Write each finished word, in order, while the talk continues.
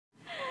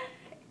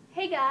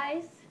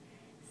guys,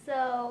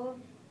 so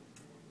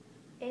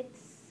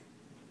it's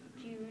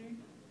June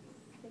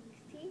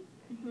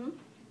 16th.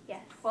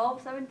 Yes.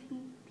 12:17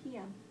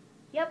 p.m.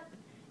 Yep.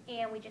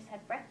 And we just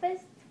had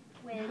breakfast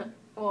with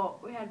Well,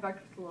 we had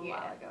breakfast a little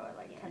while ago at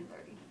like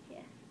 10:30. Yeah.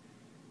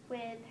 With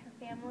her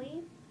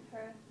family,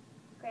 her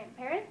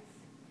grandparents,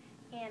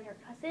 and her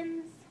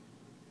cousins,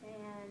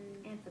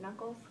 and Aunts and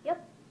uncles.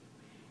 Yep.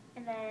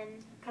 And then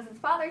Because it's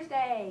Father's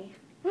Day.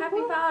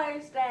 Happy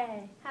Father's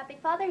Day. Happy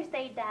Father's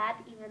Day, Dad,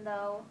 even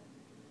though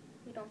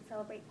we don't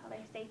celebrate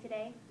Father's Day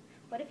today.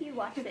 What if you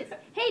watch this?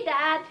 Hey,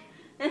 Dad!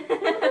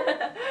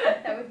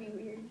 That would be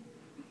weird.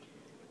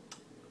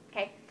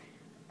 Okay.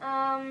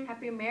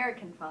 Happy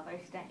American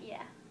Father's Day.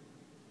 Yeah.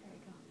 There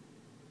you go.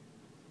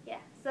 Yeah.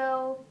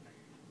 So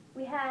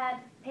we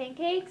had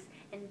pancakes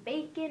and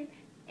bacon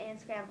and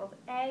scrambled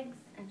eggs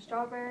And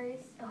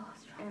strawberries. Oh,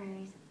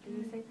 strawberries. Did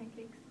you say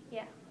pancakes?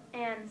 Yeah.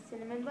 And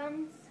cinnamon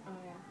buns. Oh,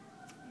 yeah.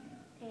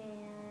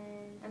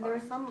 And there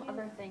was some orange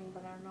other juice. thing,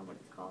 but I don't know what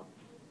it's called.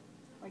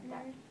 Like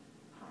that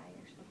pie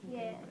or something.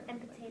 Yeah, whatever, and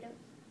like- potatoes.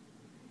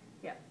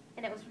 Yeah.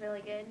 And it was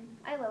really good.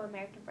 I love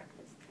American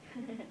breakfast.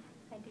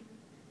 I do.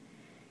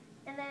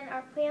 And then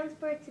our plans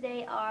for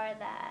today are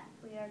that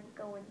we are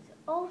going to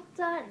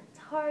Ulta and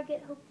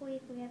Target, hopefully,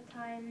 if we have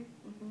time.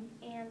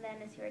 And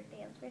then it's your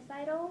dance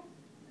recital.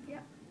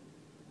 Yep.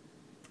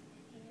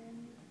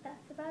 And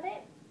that's about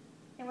it.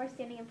 And we're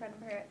standing in front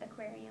of her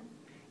aquarium,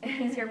 in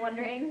case you're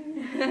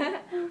wondering.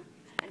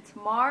 And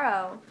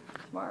tomorrow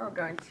we're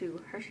going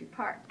to Hershey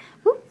Park.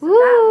 Woo, So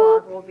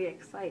that vlog will be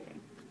exciting.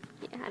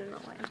 Yeah, I don't know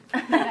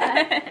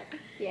why.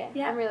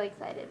 Yeah. I'm really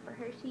excited for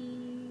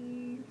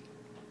Hershey.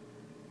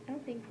 I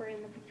don't think we're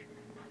in the picture.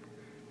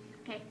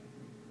 Okay.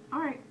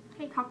 Alright.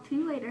 Okay, talk to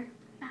you later.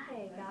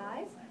 Hey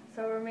guys.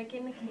 So we're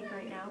making the cake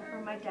right now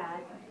for my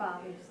dad for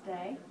Father's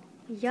Day.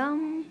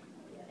 Yum.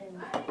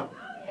 And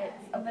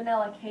it's a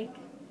vanilla cake.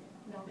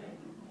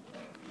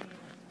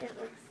 It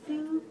looks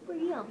super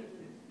yum.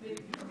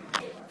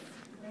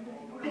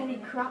 Penny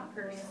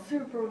Crocker,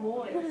 super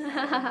moist.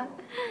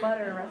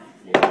 Butter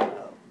recipe.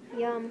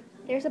 Yum.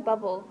 There's a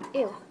bubble.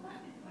 Ew.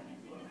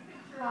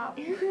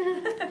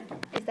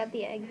 Is that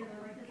the egg?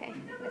 Okay,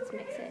 let's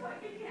mix it.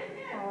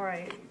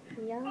 Alright.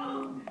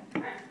 Yum.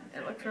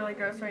 It looks really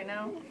gross right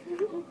now.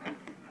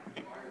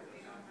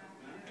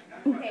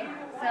 Okay,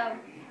 so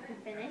we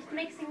finished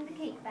mixing the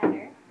cake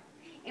batter,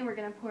 and we're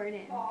gonna pour it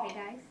in. Okay,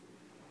 guys?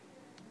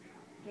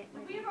 Get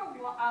ready.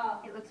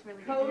 It looks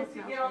really good. Code It to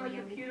smells get on the really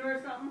yummy. computer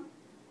or something?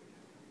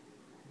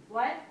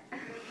 What?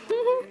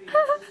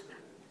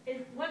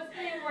 What's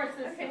the name of our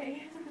system?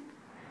 Okay.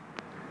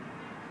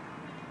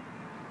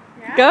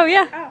 Go,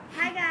 yeah. Oh,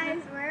 hi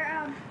guys. We're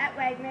at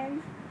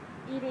Wegmans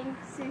eating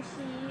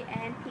sushi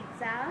and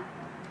pizza.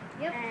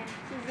 Yep. And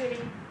she's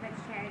eating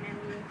vegetarian and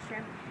I'm eating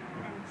shrimp.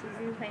 And she's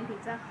eating plain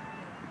pizza.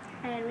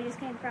 And we just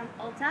came from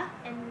Ulta,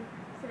 and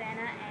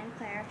Savannah and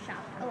Claire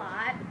shopped a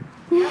lot.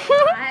 A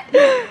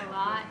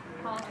lot.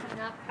 Paul's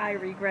coming up. I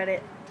regret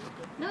it.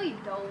 No, you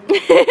don't.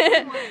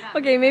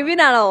 Okay, maybe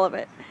not all of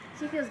it.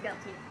 She feels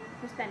guilty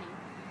for spending.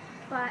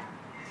 But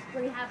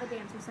we have a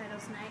dance recital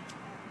tonight.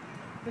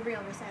 The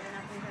real recital,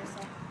 not the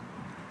rehearsal.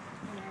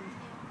 And then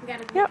we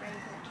gotta get ready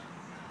for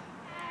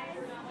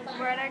that.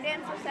 We're at our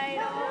dance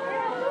recital.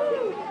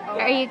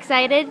 Are you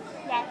excited?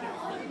 Yes.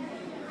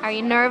 Are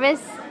you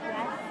nervous?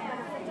 Yes.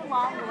 It's a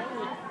long wait.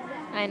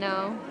 I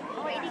know.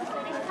 We're eating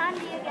Swedish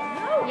candy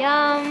again.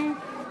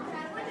 Yum.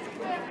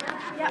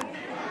 Yep.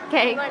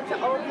 Okay. We went to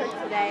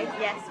Ulta today.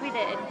 Yes, we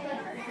did.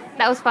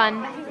 That was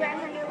fun. She's wearing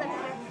her new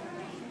lipstick.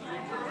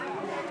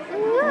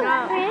 Ooh,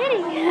 No.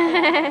 pretty.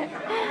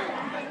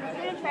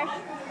 Good fresh.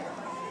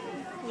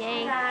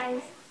 Yay.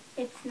 Guys,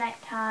 it's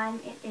nighttime.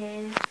 It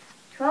is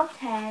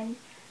 12:10.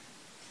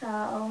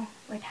 So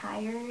we're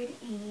tired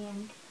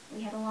and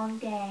we had a long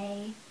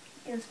day.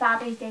 It was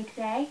Father's Day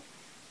today.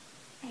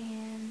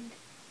 And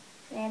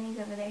Annie's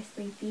over there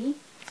sleepy.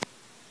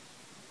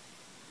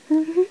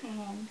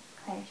 And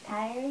Claire's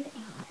tired.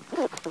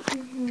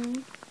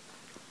 And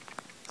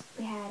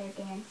we had our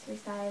dance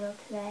recital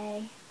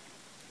today.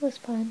 It was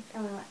fun.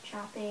 And we went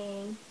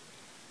shopping.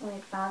 We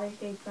had Father's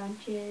Day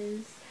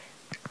brunches.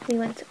 We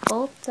went to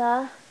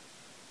Ulta.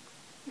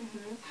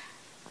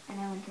 And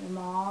I went to the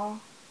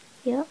mall.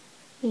 Yep.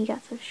 You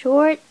got some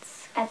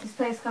shorts. At this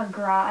place called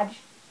Garage.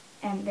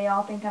 And they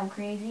all think I'm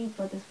crazy,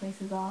 but this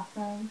place is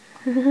awesome.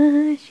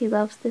 She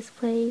loves this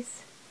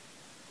place.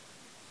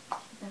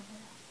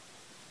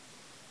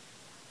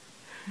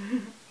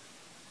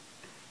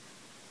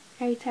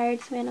 Are you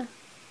tired, Savannah?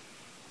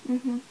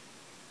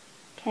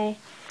 Okay.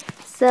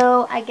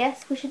 So, I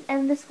guess we should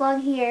end this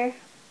vlog here.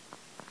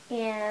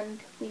 And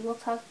we will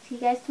talk to you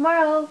guys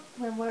tomorrow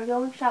when we're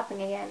going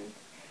shopping again.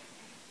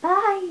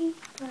 Bye!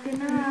 Good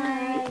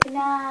night. Good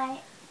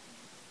night.